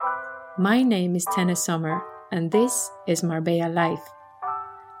My name is Tene Sommer, and this is Marbella Life.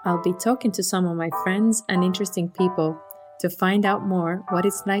 I'll be talking to some of my friends and interesting people to find out more what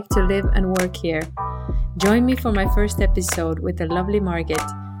it's like to live and work here. Join me for my first episode with the lovely Margit,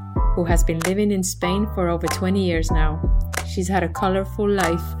 who has been living in Spain for over 20 years now. She's had a colorful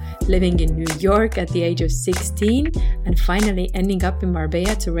life, living in New York at the age of 16 and finally ending up in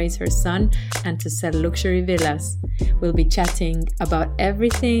Marbella to raise her son and to sell luxury villas. We'll be chatting about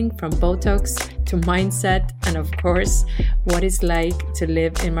everything from botox to mindset and, of course, what it's like to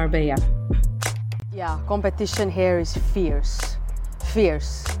live in Marbella. Yeah, competition here is fierce.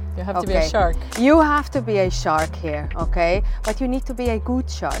 You have to be a shark. You have to be a shark here, okay? But you need to be a good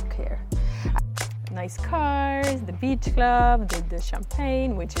shark here. Nice cars, the beach club, the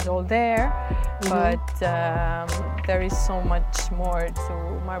champagne, which is all there. But there is so much more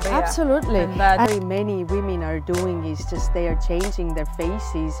to Marbella. Absolutely. And that very many women are doing is just they are changing their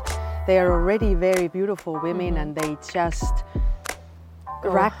faces. They are already very beautiful women and they just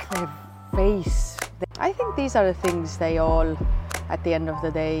rack their face. I think these are the things they all, at the end of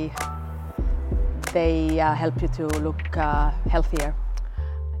the day, they help you to look healthier.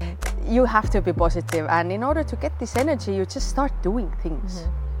 You have to be positive, and in order to get this energy, you just start doing things.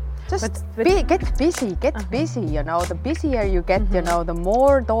 Just get busy, you know. The busier you get, you know, the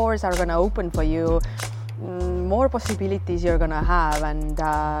more doors are going to open for you, more possibilities you're going to have, and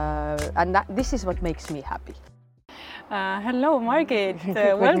this is what makes me happy. Hello, Margit. Good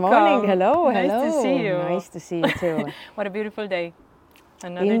welcome. morning. Hello. Nice to see you. Nice to see you too. What a beautiful day.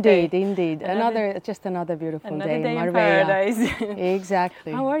 Another Indeed. Just another beautiful another day day in in Marbella. paradise.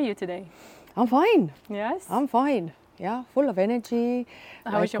 Exactly. How are you today? I'm fine. Yes? I'm fine. Yeah, full of energy.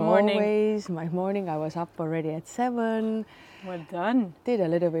 How was your morning? Always. My morning, I was up already at 7. Well done. Did a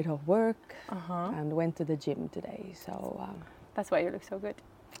little bit of work and went to the gym today. So That's why you look so good.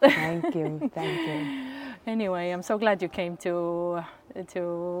 thank you. Anyway, I'm so glad you came to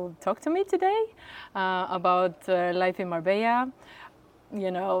talk to me today about life in Marbella. You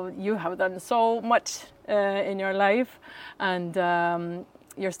know, you have done so much in your life, and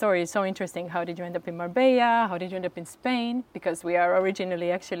your story is so interesting. How did you end up in Marbella? How did you end up in Spain? Because we are originally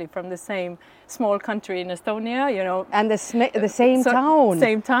actually from the same small country in Estonia, you know. And the same town.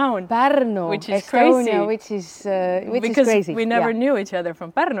 Same town. Pärnu, which is Estonia, crazy. which because is crazy. We never knew each other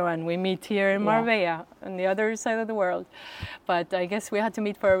from Pärnu, and we meet here in Marbella, on the other side of the world. But I guess we had to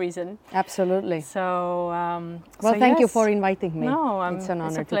meet for a reason. Absolutely. So, thank you for inviting me. No, it's an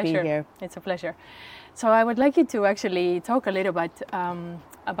honor to be here. It's a pleasure. So I would like you to actually talk a little bit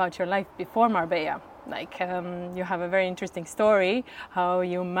about your life before Marbella. Like you have a very interesting story, how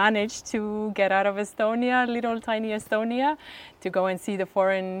you managed to get out of Estonia, little tiny Estonia, to go and see the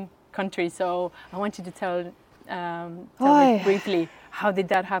foreign country. So I want you to tell me briefly, how did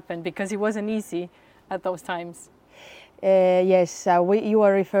that happen? Because it wasn't easy at those times. Yes, you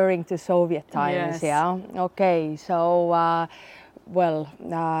are referring to Soviet times, Yes. yeah? Okay, so,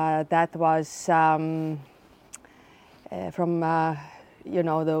 that was from,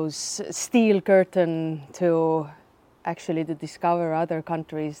 those steel curtain to actually to discover other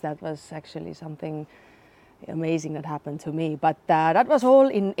countries. That was actually something amazing that happened to me. But that was all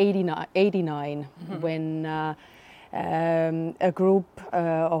in 89 when a group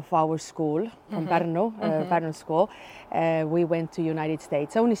of our school from Pärnu, Pärnu school, we went to United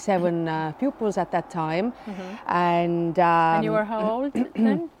States. Only 7 pupils at that time, and you were how old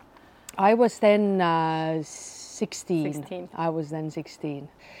then? I was then 16. 16. I was then 16,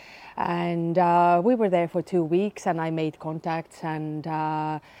 and we were there for 2 weeks, and I made contacts, and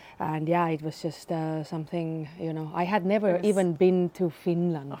yeah, it was just something, you know. I had never even been to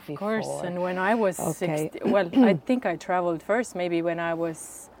Finland before. Of course, and when I was 16, well, I think I traveled first maybe when I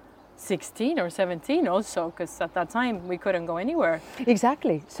was 16 or 17 also, because at that time we couldn't go anywhere.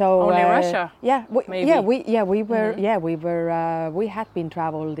 Exactly. So only Russia. Yeah, maybe. we had been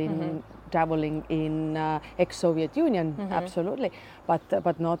traveling in ex-Soviet Union, absolutely,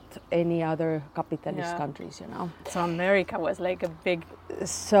 but not any other capitalist countries, you know. So America was like a big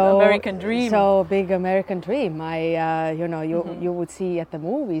American dream. So big American dream. You would see at the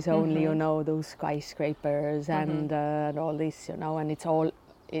movies only, you know, those skyscrapers and all this, you know, and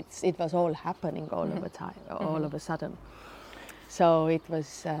it was all happening all of the time, all of a sudden. So it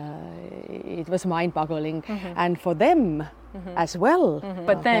was mind-boggling, and for them as well.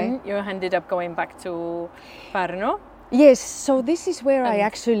 But then you ended up going back to Pärnu. Yes. So this is where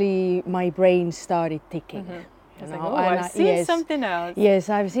my brain started ticking. I was like, I've seen something else. Yes,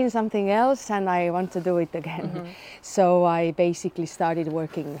 I've seen something else, and I want to do it again. So I basically started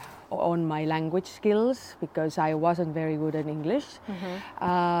working on my language skills because I wasn't very good at English.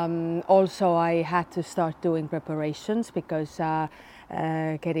 Also, I had to start doing preparations because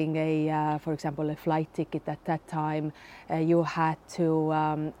getting for example, a flight ticket at that time, you had to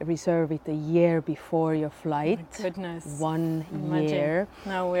reserve it a year before your flight. My goodness. Imagine. Year.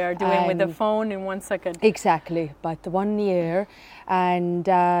 Now we are doing with the phone in 1 second. Exactly, but 1 year. And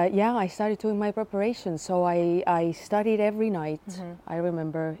I started doing my preparations. So I studied every night. I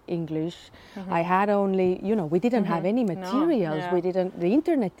remember English. I had only, we didn't have any materials. No, the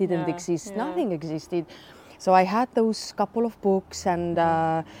internet didn't exist. Nothing existed. So I had those couple of books and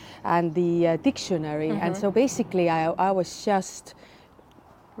the dictionary. And so basically I was just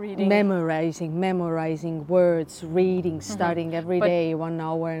reading, memorizing words, reading, studying every day, 1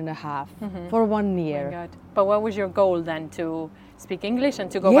 hour and a half for 1 year. Oh my God. But what was your goal then? To speak English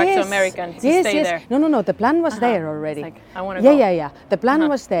and to go back to America and to stay there? No. The plan was there already. It's like, I want to go. Yeah. The plan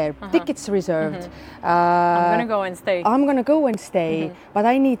was there. Tickets reserved. I'm going to go and stay. I'm going to go and stay, but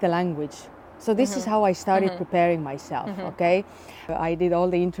I need the language. So this is how I started preparing myself, okay? I did all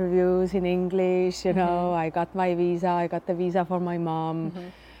the interviews in English, I got my visa, I got the visa for my mom,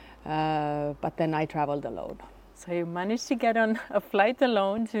 but then I traveled alone. So you managed to get on a flight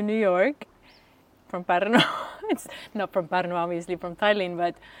alone to New York from Pärnu. It's not from Pärnu, obviously, from Tallinn,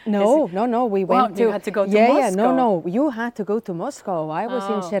 but... No, we went you had to go to Moscow. Yeah, no, you had to go to Moscow. I was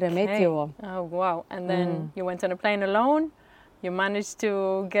in Sheremetyevo. Okay. Oh, wow. And then you went on a plane alone. You managed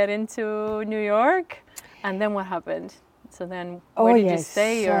to get into New York, and then what happened? So then, where did you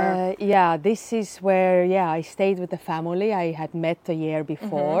stay? This is where I stayed with the family I had met a year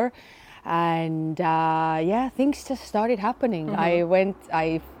before, and things just started happening.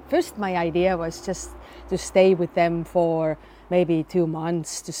 First my idea was just to stay with them for maybe 2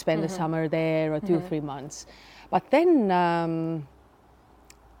 months to spend the summer there, or 2-3 months, but then.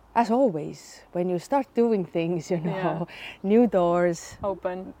 As always, when you start doing things, new doors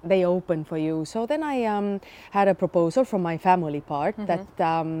they open for you. So then I had a proposal from my family part that,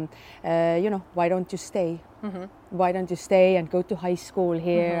 why don't you stay? Why don't you stay and go to high school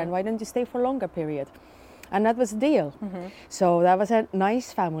here? And why don't you stay for a longer period? And that was the deal. So that was a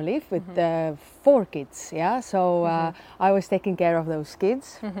nice family with 4 kids. So I was taking care of those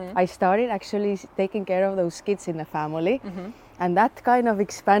kids. I started actually taking care of those kids in the family. And that kind of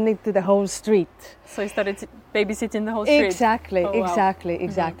expanded to the whole street. So you started babysitting the whole street? Exactly, oh, wow.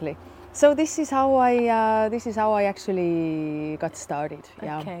 Exactly. So this is how I actually got started.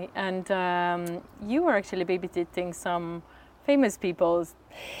 Yeah. Okay, and you were actually babysitting some famous people's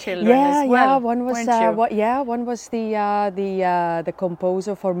children as well. Yeah, one was the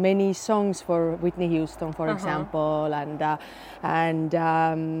composer for many songs for Whitney Houston, for example, and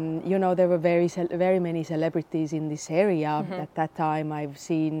there were very many celebrities in this area at that time. I've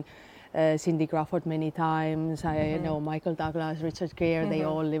seen Cindy Crawford many times. I know Michael Douglas, Richard Gere. They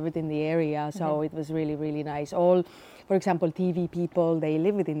all lived in the area, so it was really, really nice. All, for example, TV people, they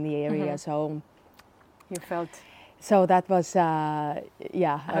live within the area, so you felt. So that was, How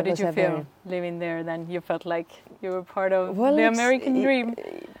did you feel living there then? You felt like you were part of the American dream?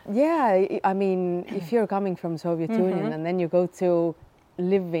 Yeah, I mean, if you're coming from Soviet Union and then you go to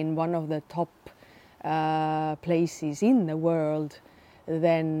live in one of the top places in the world,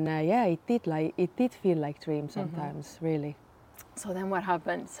 then it did feel like dream sometimes, really. So then what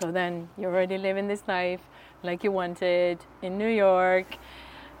happened? So then you're already living this life like you wanted in New York.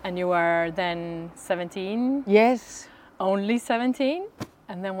 And you were then 17? Yes. Only 17?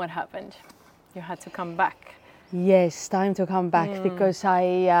 And then what happened? You had to come back. Yes, time to come back because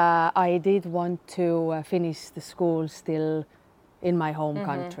I did want to finish the school still in my home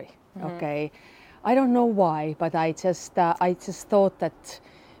country. Okay, I don't know why, but I just thought that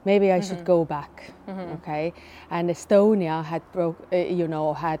maybe I should go back. Okay, and Estonia had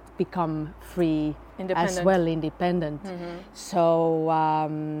become free. As well, independent. So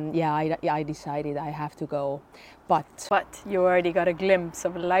I decided I have to go, but you already got a glimpse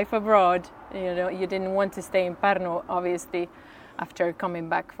of life abroad. You didn't want to stay in Pärnu, obviously, after coming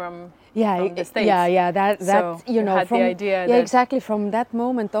back from the States. That so you had the idea. Yeah, exactly. From that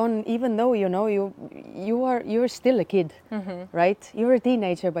moment on, even though you're still a kid, right? You're a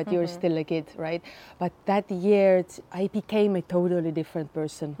teenager, but you're still a kid, right? But that year, I became a totally different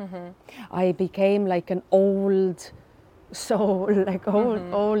person. I became like an old soul, like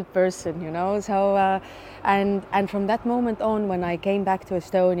old person, So and from that moment on, when I came back to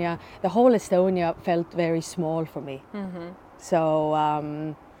Estonia, the whole Estonia felt very small for me. So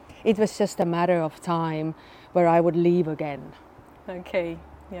it was just a matter of time where I would leave again. Okay,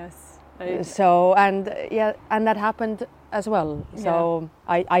 yes. So and that happened as well. So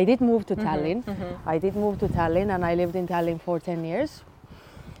I did move to Tallinn. I did move to Tallinn, and I lived in Tallinn for 10 years.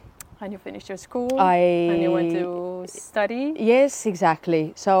 And you finished your school and you went to study? Yes,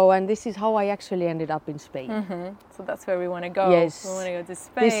 exactly. So, and this is how I actually ended up in Spain. So that's where we want to go. Yes. We want to go to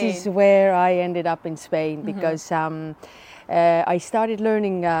Spain. This is where I ended up in Spain because I started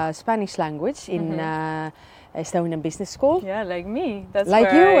learning Spanish language in Estonian Business School. Yeah, like me. That's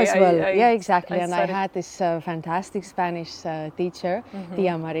like where you as well. Yeah, exactly. I and I had this fantastic Spanish teacher,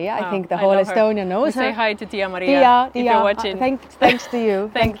 Tia Maria. I Oh, think the I whole love her. Estonia knows her. Say hi to Tia Maria if you're watching. Thanks to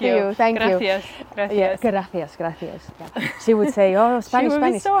you. Thank you. Thank Gracias. you. Gracias. Yeah, gracias. Yeah. She would say, "Oh, Spanish, she would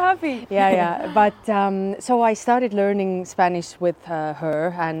Spanish." be so happy. Yeah. But so I started learning Spanish with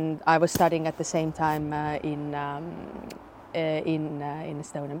her, and I was studying at the same time in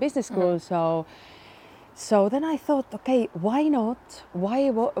Estonian Business School. So then I thought, okay, why not?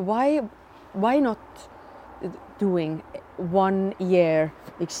 Why not doing 1 year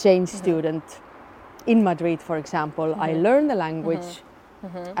exchange student in Madrid, for example? I learned the language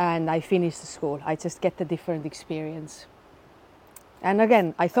and I finished the school. I just get a different experience. And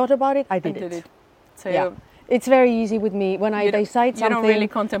again, I thought about it. I did it. So yeah. It's very easy with me when I decide something. You don't really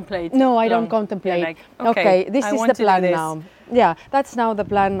contemplate. No, I don't contemplate. Like, okay, this is the plan now. Yeah, that's now the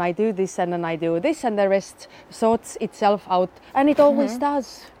plan. I do this and then I do this, and the rest sorts itself out, and it always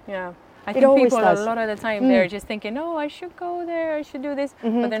does. Yeah. I think people a lot of the time they're just thinking, "Oh, I should go there. I should do this,"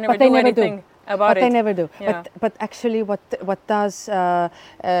 but they never do anything about it. They never do. Yeah. But actually, what does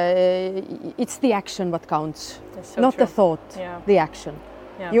it's the action what counts, so not true. the thought. Yeah. The action.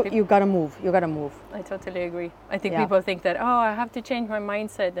 Yeah, you gotta move. You gotta move. I totally agree. I think people think that, oh, I have to change my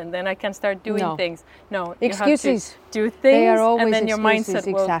mindset and then I can start doing things. No, excuses. You have to do things, they are always and then your excuses.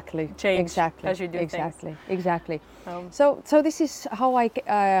 mindset will change as you do things. Exactly. So this is how I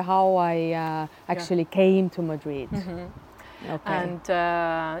actually came to Madrid. Okay. And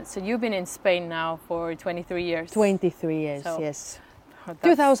so you've been in Spain now for 23 years. 23 years, yes.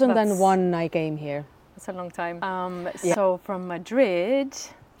 2001 I came here. It's a long time. So from Madrid,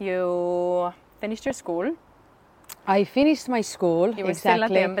 you finished your school. I finished my school. You were still at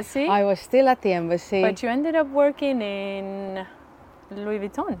the embassy. I was still at the embassy. But you ended up working in Louis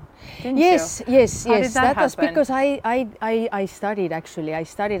Vuitton, didn't you? Yes. That was because I studied actually.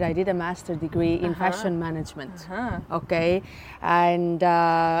 I did a master degree in fashion management. Okay, and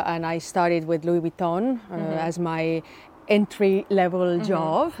I started with Louis Vuitton as my entry-level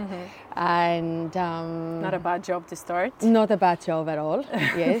job, and not a bad job to start. Not a bad job at all.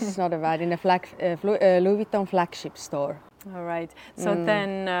 Yes, not a bad in a Louis Vuitton flagship store. All right. So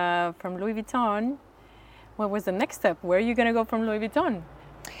then, from Louis Vuitton, what was the next step? Where are you going to go from Louis Vuitton?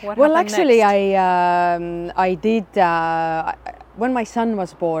 Well, actually, next? I did when my son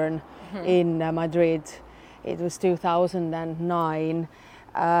was born in Madrid. It was 2009.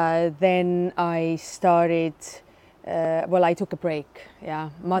 Then I started. I took a break,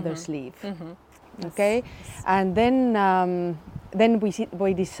 mother's leave. Okay, yes. And then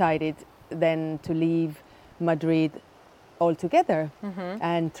we decided then to leave Madrid altogether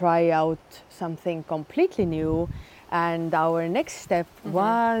and try out something completely new. And our next step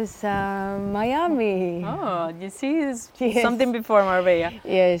was Miami. Oh, you see, something before Marbella.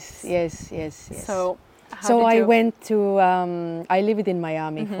 Yes. So I went to. I lived in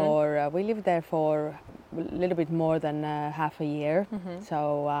Miami for. We lived there for a little bit more than half a year.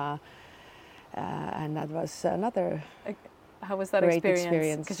 So, and that was another. How was that great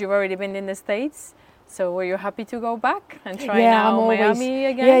experience? Because you've already been in the States. So were you happy to go back and try Miami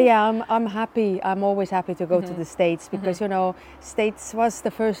again? Yeah, I'm happy. I'm always happy to go to the States because States was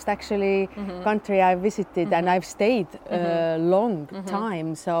the first actually country I visited and I've stayed a long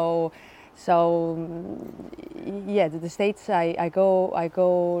time. So yeah, to the States I go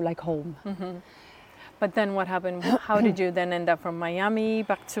like home. But then what happened? How did you then end up from Miami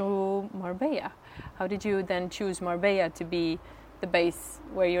back to Marbella? How did you then choose Marbella to be the base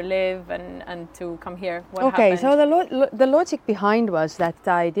where you live and to come here? What happened? So the logic behind was that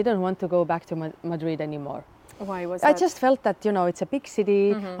I didn't want to go back to Madrid anymore. Why was that? I just felt that, it's a big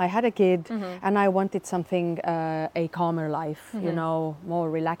city, I had a kid, and I wanted something, a calmer life, more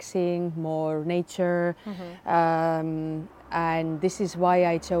relaxing, more nature. And this is why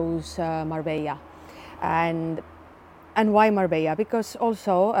I chose Marbella. And why Marbella? Because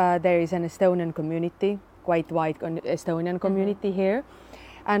also there is an Estonian community, quite wide Estonian community here,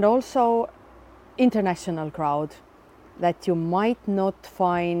 and also international crowd that you might not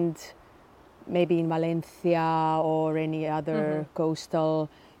find maybe in Valencia or any other coastal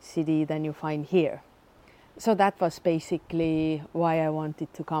city than you find here. So that was basically why I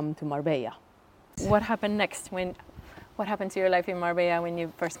wanted to come to Marbella. What happened next? What happened to your life in Marbella when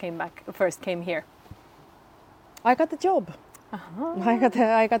you first came here? I got a job. Uh-huh.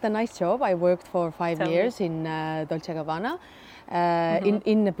 I got a nice job. I worked for 5 Tell years me. in Dolce & Gabbana,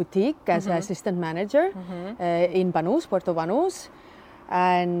 in a boutique as assistant manager in Banús, Puerto Banús,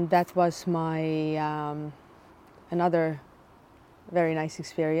 and that was my another very nice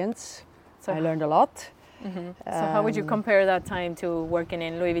experience. So I learned a lot. So how would you compare that time to working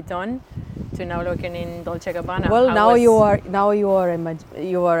in Louis Vuitton to now working in Dolce & Gabbana? Well,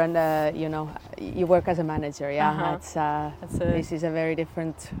 you work as a manager. Yeah, Uh-huh. this is a very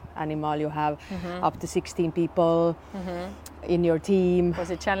different animal. You have up to 16 people in your team. Was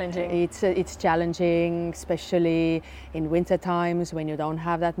it challenging? It's challenging, especially in winter times when you don't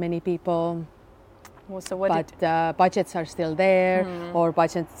have that many people. Well, so budgets are still there, or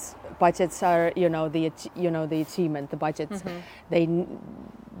budgets are the achievement. The budgets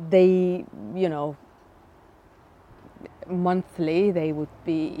they monthly they would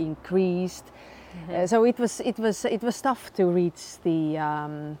be increased. So it was tough to reach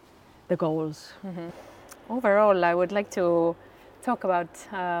the goals. Overall, I would like to talk about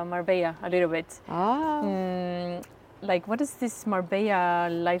Marbella a little bit. Like, what does this Marbella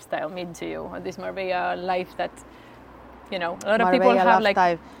lifestyle mean to you? Or this Marbella life that, a lot of people have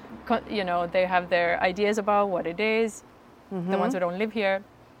lifestyle. They have their ideas about what it is, the ones who don't live here.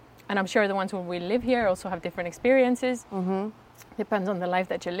 And I'm sure the ones who will live here also have different experiences. Depends on the life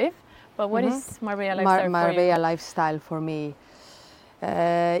that you live. But what is Marbella lifestyle for you? Marbella lifestyle for me.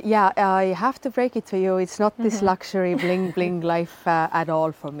 I have to break it to you. It's not this luxury bling bling life at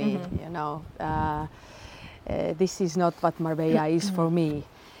all for me. This is not what Marbella is for me.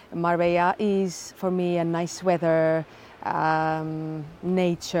 Marbella is for me a nice weather,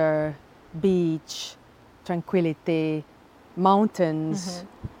 nature, beach, tranquility, mountains,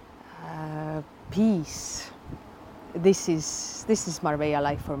 peace. This is Marbella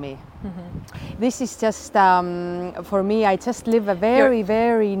life for me. This is just for me. I just live a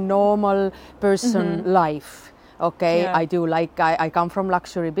very normal person life. Okay, yeah. I come from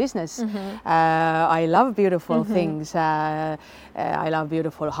luxury business. I love beautiful things. I love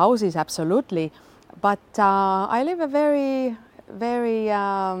beautiful houses, absolutely. But I live a very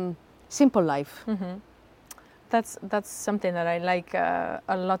simple life. That's something that I like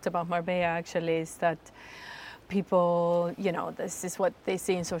a lot about Marbella. Actually, is that people, this is what they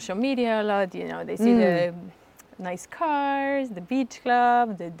see in social media a lot. They see the nice cars, the beach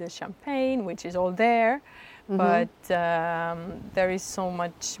club, the champagne, which is all there. But there is so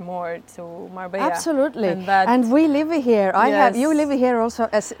much more to Marbella. Absolutely, and we live here. You live here also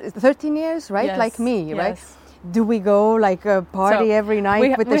as 13 years, right? Yes. Like me, yes. right? Do we go like a party every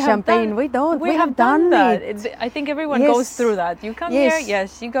night with the champagne? We don't. We have done that. it. I think everyone goes through that. You come here,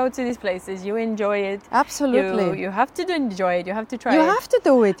 you go to these places, you enjoy it. Absolutely. You have to enjoy it. You have to try it. You have to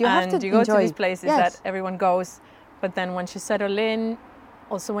do it. You have to go to these places that everyone goes. But then once you settle in,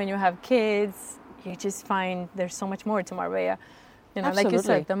 also when you have kids, you just find there's so much more to Marbella. Like you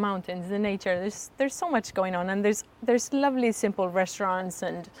said, the mountains, the nature. There's so much going on, and there's lovely, simple restaurants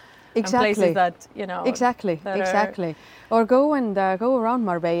and places that Exactly. Or go around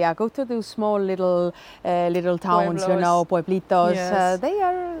Marbella. Go to those small little towns, pueblitos. Yes. They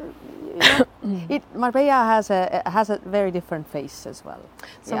are. Marbella has a very different face as well.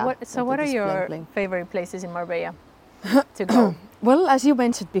 So what are your favorite places in Marbella to go? Well, as you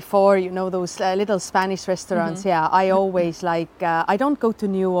mentioned before, those little Spanish restaurants. Yeah, I always like. I don't go to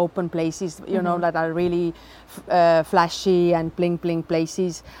new open places, that are really flashy and bling bling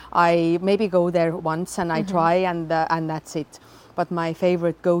places. I maybe go there once and I try, and that's it. But my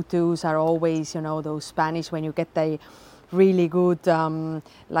favorite go-tos are always, those Spanish, when you get the really good,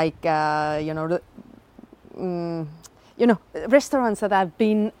 restaurants that have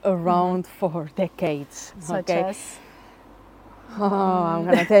been around for decades. Such as. Oh, I'm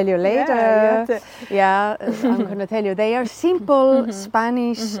going to tell you later. I'm going to tell you. They are simple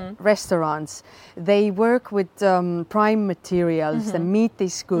Spanish restaurants. They work with prime materials. The meat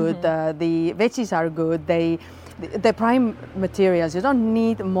is good. The veggies are good. The prime materials. You don't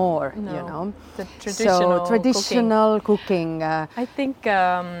need more. No. The traditional cooking. I think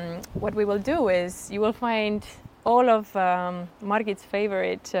what we will do is you will find all of Margit's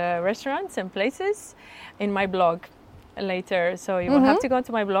favorite restaurants and places in my blog. later. So you will have to go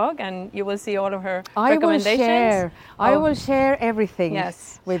to my blog and you will see all of her recommendations. I will share everything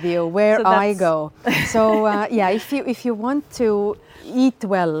with you where I go. So if you want to eat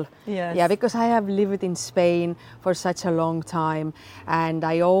well, because I have lived in Spain for such a long time, and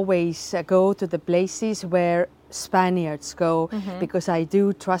I always go to the places where Spaniards go because I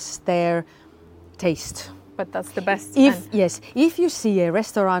do trust their taste. But that's the best. If you see a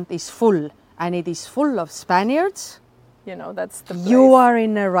restaurant is full and it is full of Spaniards, that's the place. You are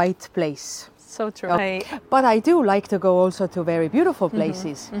in the right place. So true. But I do like to go also to very beautiful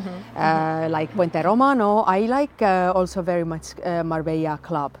places, like Puente Romano. I like also very much Marbella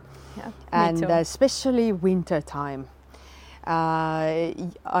Club, and especially winter time.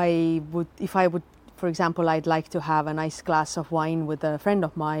 If I would, for example, I'd like to have a nice glass of wine with a friend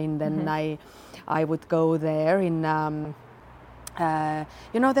of mine. Then I would go there in.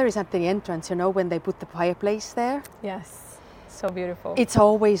 There is at the entrance. When they put the fireplace there. Yes. So beautiful. It's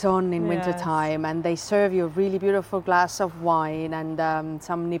always on in winter time, and they serve you a really beautiful glass of wine and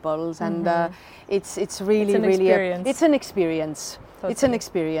some nibbles, and it's really it's an experience. Totally. It's an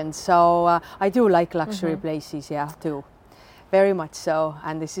experience. So I do like luxury places, too, very much so,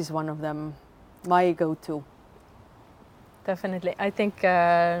 and this is one of them, my go-to. Definitely, I think.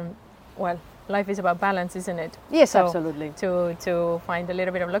 Life is about balance, isn't it? Yes, absolutely. To find a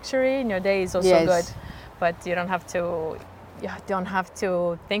little bit of luxury in your day is also good, but you don't have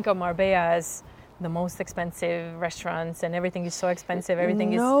to think of Marbella as the most expensive restaurants and everything is so expensive.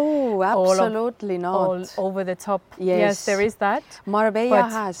 Everything is absolutely not all over the top. Yes, there is that. Marbella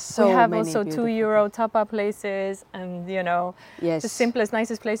has so many. We have also €2 tapa places, and the simplest,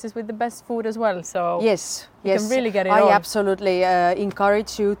 nicest places with the best food as well. So you can really get it all. I absolutely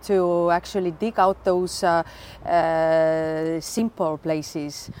encourage you to actually dig out those simple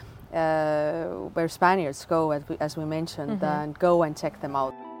places. Where Spaniards go, as we mentioned, and go and check them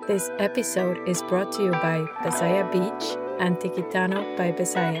out. This episode is brought to you by Besaya Beach and Tiquitano by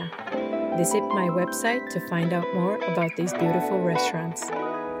Besaya. Visit my website to find out more about these beautiful restaurants.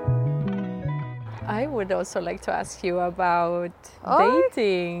 I would also like to ask you about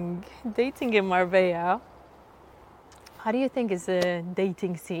dating in Marbella. How do you think is the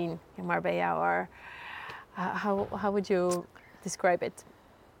dating scene in Marbella, or how would you describe it?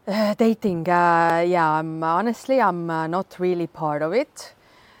 Dating, I'm not really part of it.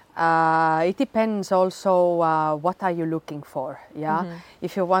 It depends also what are you looking for,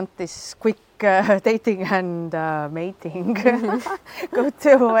 If you want this quick dating and mating, go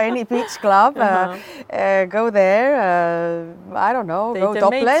to any beach club, go there, I don't know, go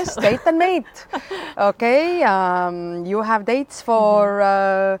topless, date and mate. Okay, you have dates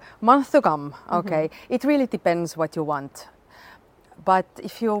for months to come, okay. It really depends what you want. But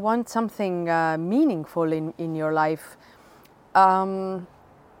if you want something meaningful in your life, I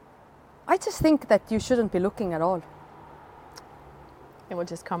just think that you shouldn't be looking at all. It will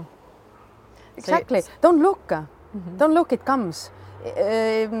just come. Exactly. Don't look. Don't look, it comes.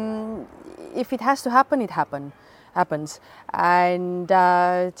 If it has to happen, it happens. And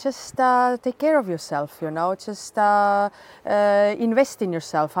just take care of yourself, just invest in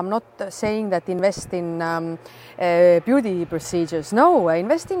yourself. I'm not saying that invest in beauty procedures. No,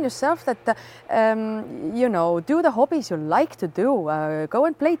 invest in yourself that, do the hobbies you like to do. Go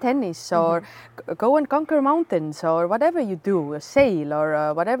and play tennis or go and conquer mountains or whatever you do, sail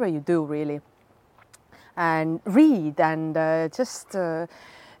or whatever you do really. And read and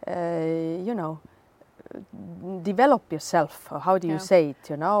develop yourself. How do you say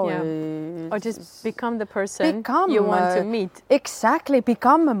it, or just become the person you want to meet. Exactly,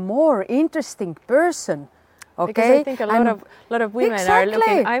 become a more interesting person. Okay, because I think a lot of women are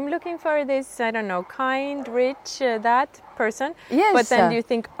looking. I'm looking for this, I don't know, kind, rich, that person. Yes. But then do you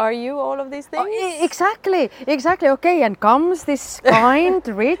think, are you all of these things? Exactly. Okay, and comes this kind,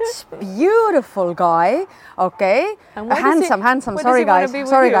 rich, beautiful guy. Okay, handsome. Sorry,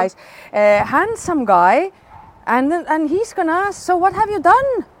 guys. Handsome guy, and he's gonna ask. So what have you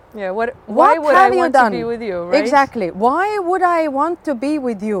done? Yeah, why would I want to be with you, right? Exactly. Why would I want to be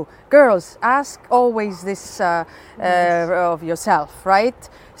with you? Girls, ask always this of yourself, right?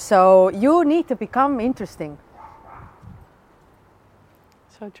 So you need to become interesting.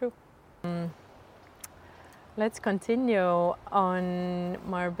 So true. Let's continue on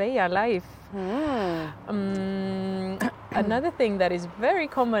Marbella Life. Another thing that is very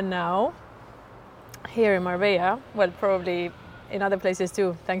common now here in Marbella, well, probably in other places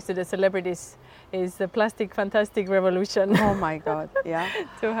too, thanks to the celebrities, is the plastic fantastic revolution. Oh my God, yeah.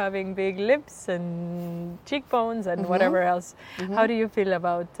 To having big lips and cheekbones and whatever else. How do you feel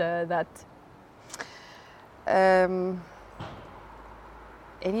about that? um,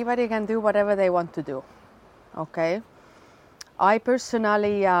 anybody can do whatever they want to do. Okay. I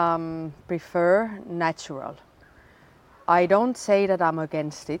personally prefer natural. I don't say that I'm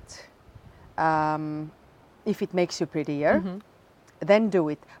against it. If it makes you prettier, then do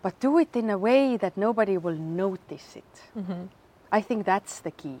it. But do it in a way that nobody will notice it. I think that's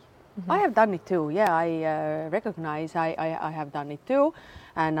the key. I have done it too. Yeah, I recognize I have done it too.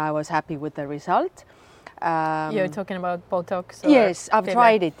 And I was happy with the result. You're talking about botox? Or yes, I've filler?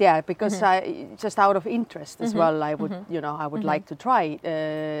 tried it. Yeah, because I just out of interest as well. I would, I would like to try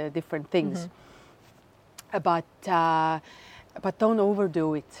different things. But don't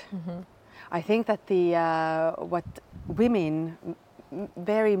overdo it. I think that what women,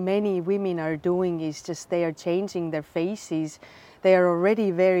 very many women are doing is just they are changing their faces. They are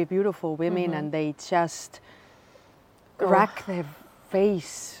already very beautiful women, and they just rack their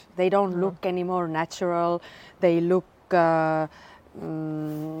face. They don't look any more natural. They look, budgy.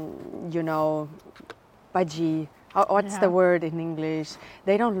 What's the word in English?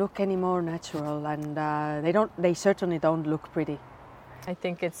 They don't look any more natural, and they certainly don't look pretty. I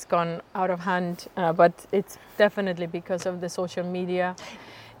think it's gone out of hand, but it's definitely because of the social media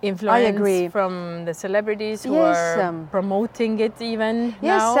influence from the celebrities who are promoting it even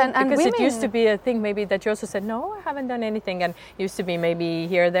now. And because women, it used to be a thing maybe that you also said, no, I haven't done anything, and used to be maybe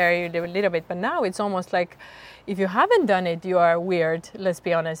here, there, you do a little bit, but now it's almost like if you haven't done it, you are weird, let's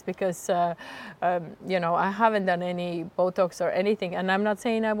be honest, because, I haven't done any Botox or anything, and I'm not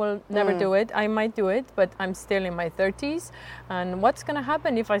saying I will never do it. I might do it, but I'm still in my 30s, and what's going to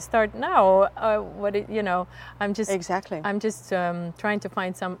happen if I start now? I'm just trying to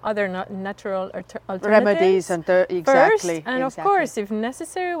find some other natural alternatives. Remedies and first, and of course, if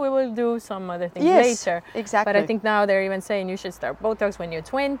necessary, we will do some other things later. Exactly. But I think now they're even saying you should start Botox when you're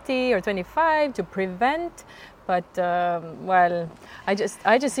 20 or 25 to prevent. But I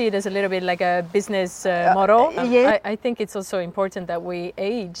just see it as a little bit like a business model. I think it's also important that we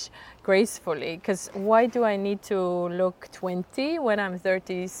age gracefully, because why do I need to look 20 when I'm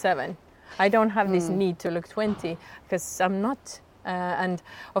 37? I don't have this need to look 20 because I'm not. And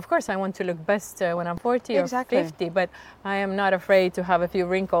of course, I want to look best when I'm 40 or 50, but I am not afraid to have a few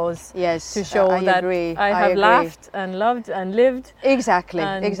wrinkles to show that I have laughed and loved and lived. Exactly.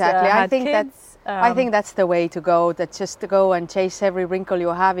 I think that's the way to go. That just to go and chase every wrinkle you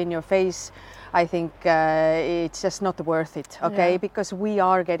have in your face. I think it's just not worth it. Okay, because we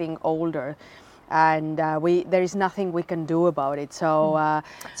are getting older. And there is nothing we can do about it. So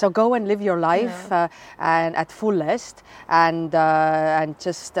go and live your life and at fullest, and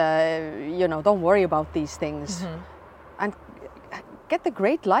just don't worry about these things, and get the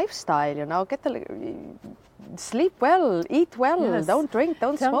great lifestyle. Sleep well, eat well, don't drink,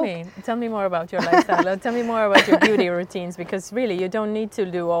 don't smoke. Tell me more about your lifestyle. Tell me more about your beauty routines, because really you don't need to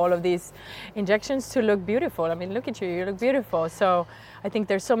do all of these injections to look beautiful. I mean, look at you, you look beautiful. So I think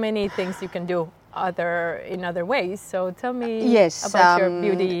there's so many things you can do in other ways. So tell me about your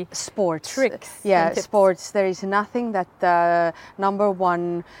beauty sports tricks. Sports. There is nothing that number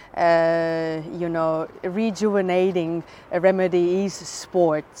one rejuvenating remedy is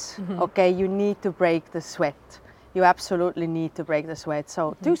sports. Okay, you need to break the sweat. You absolutely need to break the sweat.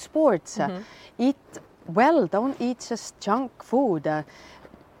 So do sports. Eat well. Don't eat just junk food.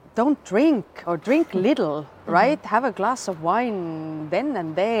 Don't drink, or drink little, right? Have a glass of wine then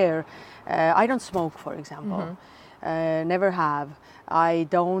and there. I don't smoke, for example. Never have. I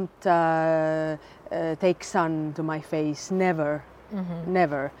don't take sun to my face. Never.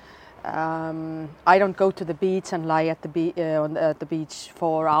 Never. I don't go to the beach and lie at the beach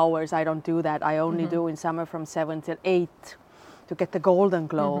for hours. I don't do that. I only do in summer from 7 till 8 to get the golden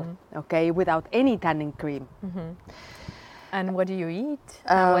glow, okay, without any tanning cream. And what do you eat?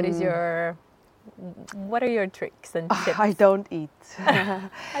 What are your tricks and tips? I don't eat.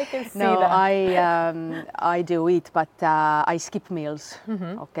 I can see that. I do eat, but I skip meals.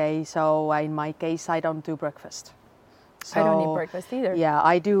 Okay, so in my case, I don't do breakfast. So, I don't eat breakfast either. Yeah,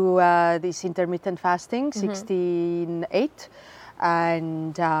 I do this intermittent fasting, 16/8,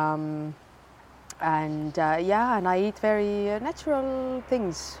 and I eat very natural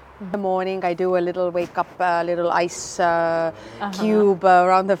things. In the morning, I do a little little ice cube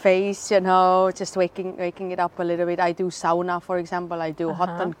around the face, just waking it up a little bit. I do sauna, for example. I do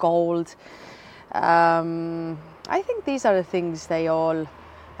hot and cold. I think these are the things they all,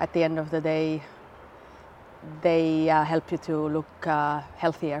 at the end of the day, they help you to look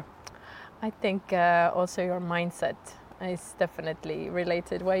healthier. I think also your mindset is definitely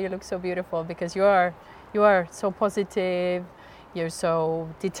related why you look so beautiful, because you are so positive. you're so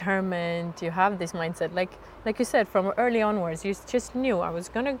determined, you have this mindset, like you said, from early onwards, you just knew I was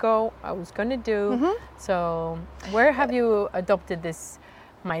gonna go, I was gonna do. So where have you adopted this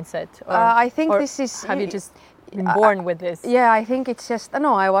mindset? Or, I think or this is... have you just been born with this? Yeah, I think it's just...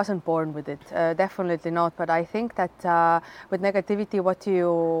 No, I wasn't born with it. Definitely not. But I think that with negativity, what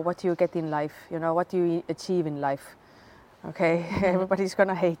do you get in life? You know, what do you achieve in life? Okay, everybody's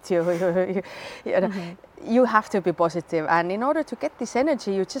gonna hate you. You have to be positive, and in order to get this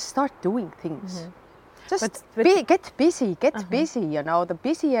energy, you just start doing things. Just get busy, busy. You know, the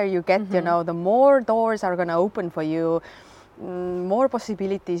busier you get, you know, the more doors are gonna open for you, more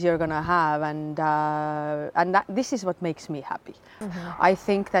possibilities you're gonna have, and this is what makes me happy. I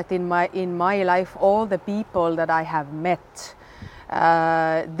think that in my life, all the people that I have met,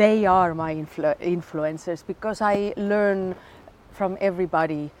 they are my influencers, because I learn from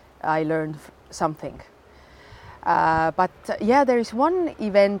everybody. I learn something. But yeah, there is one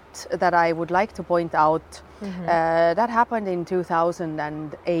event that I would like to point out that happened in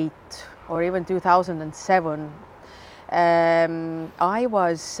 2008 or even 2007. I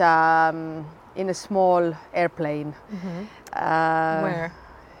was in a small airplane. Where?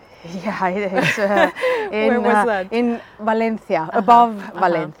 Yeah, it's Where was that? In Valencia, above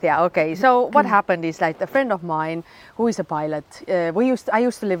Valencia. Okay, so what happened is, like, a friend of mine who is a pilot. I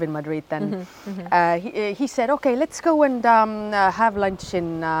used to live in Madrid then. He said, "Okay, let's go and have lunch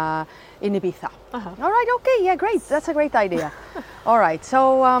in Ibiza." All right, okay, yeah, great. That's a great idea. All right,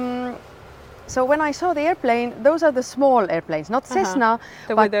 so when I saw the airplane, those are the small airplanes, not Cessna,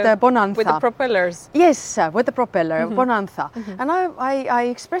 but the Bonanza. With the propellers. Yes, with the propeller, Bonanza. And I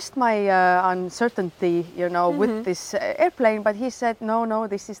expressed my uncertainty, you know, with this airplane, but he said, no,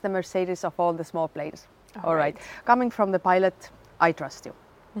 this is the Mercedes of all the small planes. All right. Coming from the pilot, I trust you.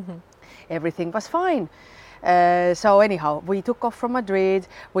 Everything was fine. So anyhow, we took off from Madrid,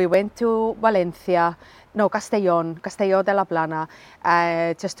 we went to Valencia, Castelló de la Plana,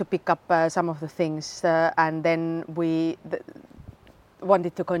 just to pick up some of the things, and then we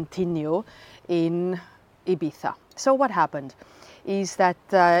wanted to continue in Ibiza. So what happened is that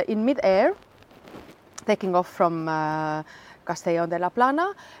in mid-air, taking off from Castelló de la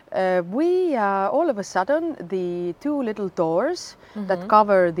Plana, we all of a sudden, the two little doors that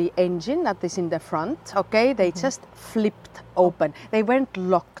cover the engine that is in the front, okay, they just flipped open. They weren't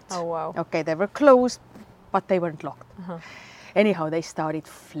locked. Oh, wow. Okay, they were closed, but they weren't locked. Anyhow, they started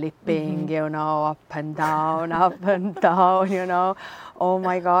flipping, you know, up and down, you know. Oh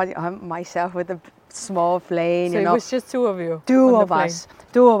my God, I'm myself with a small plane. So you know. It was just two of you? Two of us.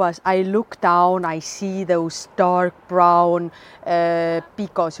 I look down, I see those dark brown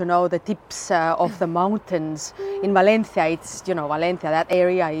picos, you know, the tips of the mountains. In Valencia, it's, you know, Valencia, that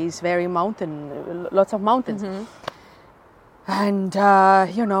area is very lots of mountains. And,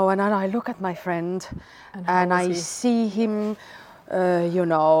 you know, and then I look at my friend and I see him, you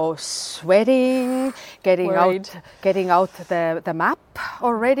know, sweating, getting out the map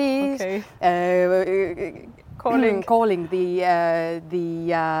already, calling the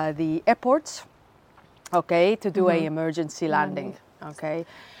airports, okay, to do a emergency landing, okay.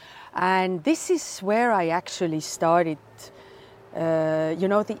 And this is where I actually started.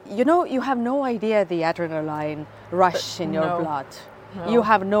 You have no idea the adrenaline rush in your blood. No. You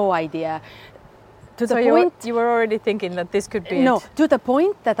have no idea. To the point you were already thinking that this could be it. To the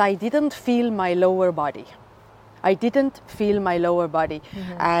point that I didn't feel my lower body.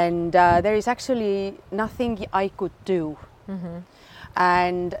 And there is actually nothing I could do.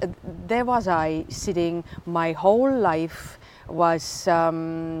 And there was I sitting, my whole life was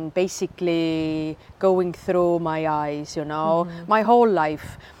basically going through my eyes, you know, my whole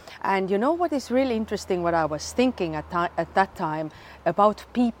life. And you know what is really interesting, what I was thinking at that time about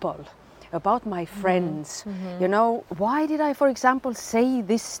people, about my friends, you know, why did I, for example, say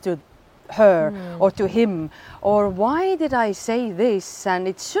this to her or to him, or why did I say this, and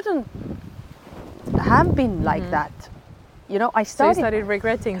it shouldn't have been like that. You know, I started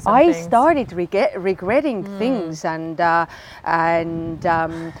regretting some things. I started regretting things, and I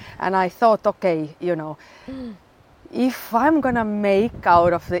thought, okay, you know, if I'm gonna make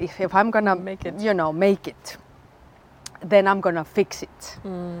out of if I'm gonna make it, you know, make it, then I'm gonna fix it.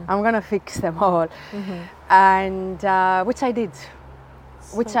 I'm gonna fix them all, and which I did.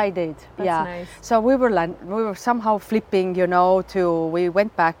 That's nice. So we were somehow flipping, you know, we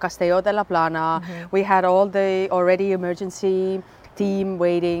went back Castelló de la Plana. We had all the already emergency team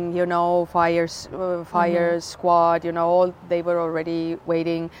waiting, you know, fire squad, you know, they were already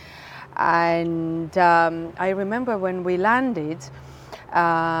waiting. And I remember when we landed,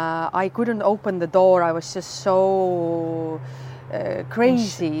 I couldn't open the door. I was just so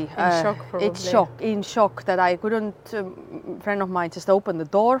crazy. In shock, probably. It's in shock that I couldn't. A friend of mine just opened the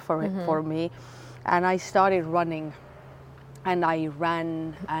door for me, and I started running. And I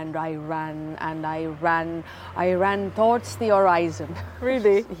ran and I ran and I ran. I ran towards the horizon.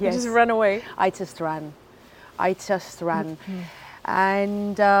 Really? Yes. You just ran away? I just ran.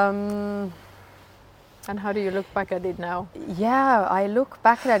 And how do you look back at it now? yeah, I look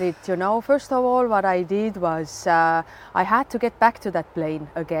back at it, you know. First of all, what I did was I had to get back to that plane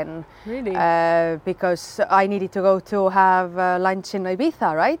again. Really? Because I needed to go to have lunch in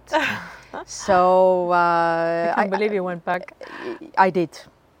Ibiza, right? So I can't believe you went back. I did,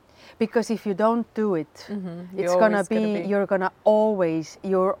 because if you don't do it, it's gonna be you're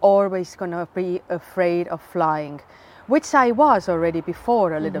always gonna be afraid of flying, which I was already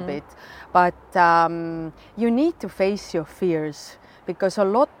before a little bit. But you need to face your fears, because a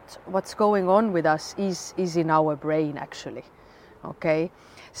lot what's going on with us is in our brain actually. Okay,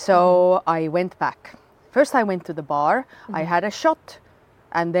 so I went back. First, I went to the bar. I had a shot.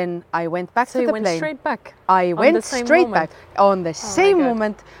 And then I went back to the plane. So you went straight back? I went straight back on the same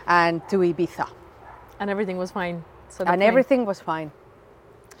moment and to Ibiza. And everything was fine? Everything was fine.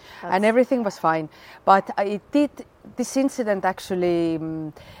 And everything was fine. But this incident actually,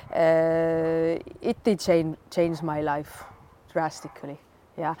 it did change my life drastically.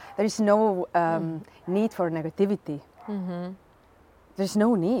 Yeah, there is no need for negativity. There's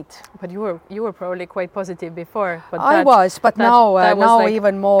no need. But you were probably quite positive before. But I was, but now like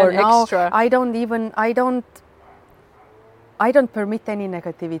even more. Now extra. I don't permit any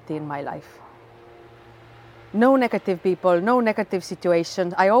negativity in my life. No negative people, no negative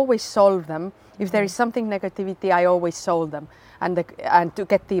situations. I always solve them. If there is something negativity, I always solve them and to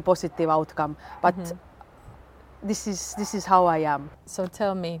get the positive outcome. But this is how I am. So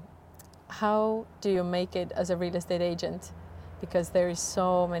tell me, how do you make it as a real estate agent? Because there is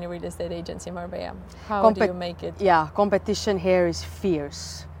so many real estate agents in Marbella. How do you make it? Yeah, competition here is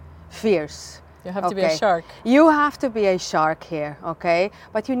fierce. You have to be a shark. You have to be a shark here, okay?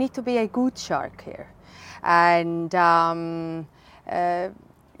 But you need to be a good shark here. And,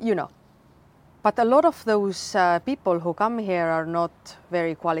 you know, but a lot of those people who come here are not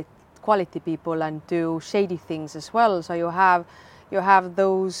very quality people and do shady things as well. So you have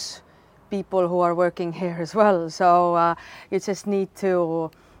those people who are working here as well. So you just need to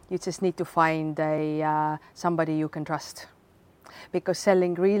find somebody you can trust, because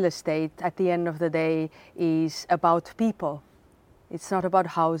selling real estate at the end of the day is about people. It's not about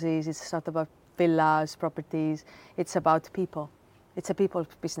houses. It's not about villas, properties. It's about people. It's a people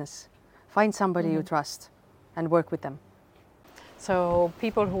business. Find somebody you trust and work with them. So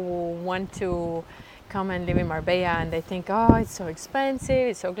people who want to come and live in Marbella and they think, oh, it's so expensive,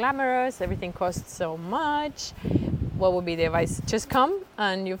 it's so glamorous, everything costs so much. What would be the advice? Just come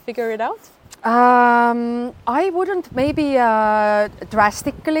and you figure it out? I wouldn't maybe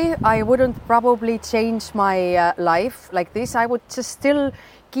drastically. I wouldn't probably change my life like this. I would just still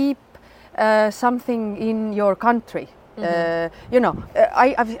keep something in your country. You know,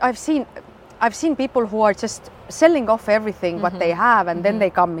 I've seen people who are just selling off everything what they have and then they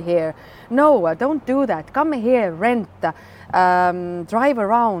come here. No, don't do that. Come here, rent, drive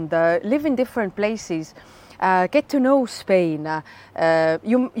around, live in different places, get to know Spain.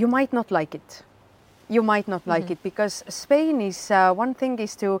 You might not like it. You might not like it, because Spain is one thing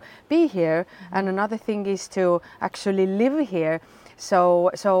is to be here and another thing is to actually live here. So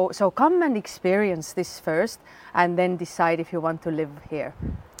come and experience this first and then decide if you want to live here.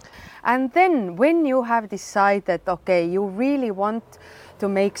 And then when you have decided, okay, you really want to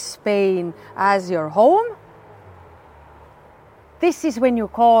make Spain as your home, this is when you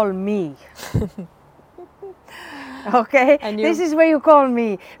call me. Okay, this is where you call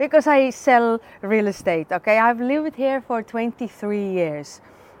me, because I sell real estate. Okay, I've lived here for 23 years.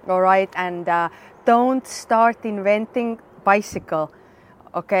 All right, and don't start inventing bicycle.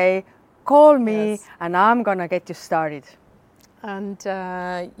 Okay, call me and I'm gonna get you started. And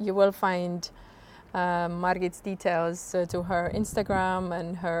you will find Margit's details to her Instagram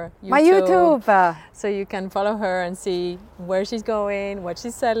and her YouTube. My YouTube. So you can follow her and see where she's going, what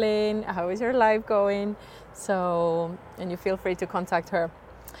she's selling, how is her life going. So, and you feel free to contact her.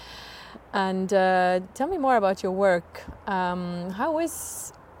 And tell me more about your work. How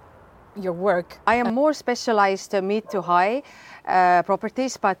is your work? I am more specialized mid to high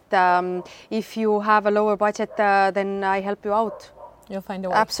properties, but if you have a lower budget, then I help you out. You'll find a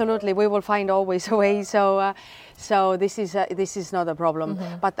way. Absolutely, we will find always a way. So this is not a problem.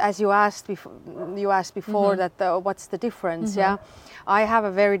 But as you asked before, that what's the difference? Yeah, I have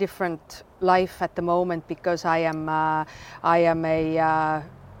a very different life at the moment because I am a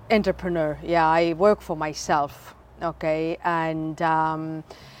entrepreneur. Yeah, I work for myself. Okay, and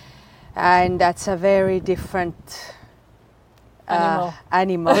that's a very different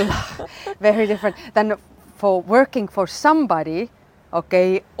animal. Very different than for working for somebody,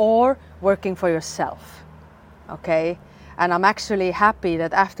 okay, or working for yourself, okay. And I'm actually happy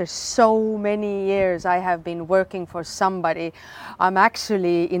that after so many years I have been working for somebody, I'm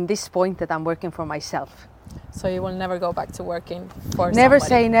actually in this point that I'm working for myself. So you will never go back to working for Never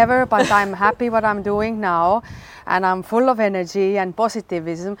somebody. say never, but I'm happy what I'm doing now, and I'm full of energy and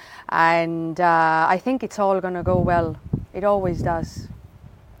positivism, and I think it's all gonna go well. It always does.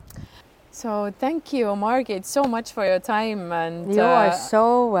 So thank you, Margit, so much for your time, and you are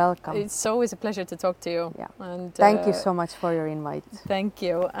so welcome. It's always a pleasure to talk to you. Yeah. And thank you so much for your invite. Thank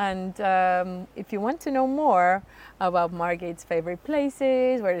you. And if you want to know more about Margit's favorite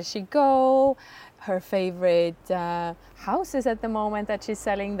places, where does she go, her favorite houses at the moment that she's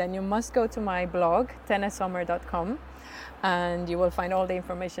selling, then you must go to my blog, tenesommer.com, and you will find all the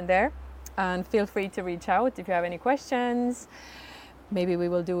information there. And feel free to reach out if you have any questions. Maybe we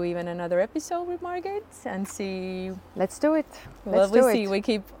will do even another episode with Margit and see. Let's do it. We'll see. We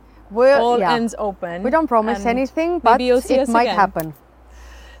keep all ends open. We don't promise anything, but it might happen.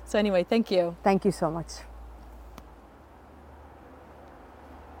 So anyway, thank you. Thank you so much.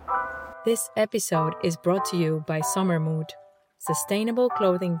 This episode is brought to you by Summer Mood, sustainable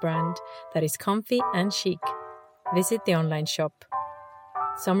clothing brand that is comfy and chic. Visit the online shop,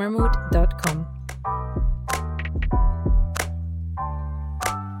 summermood.com.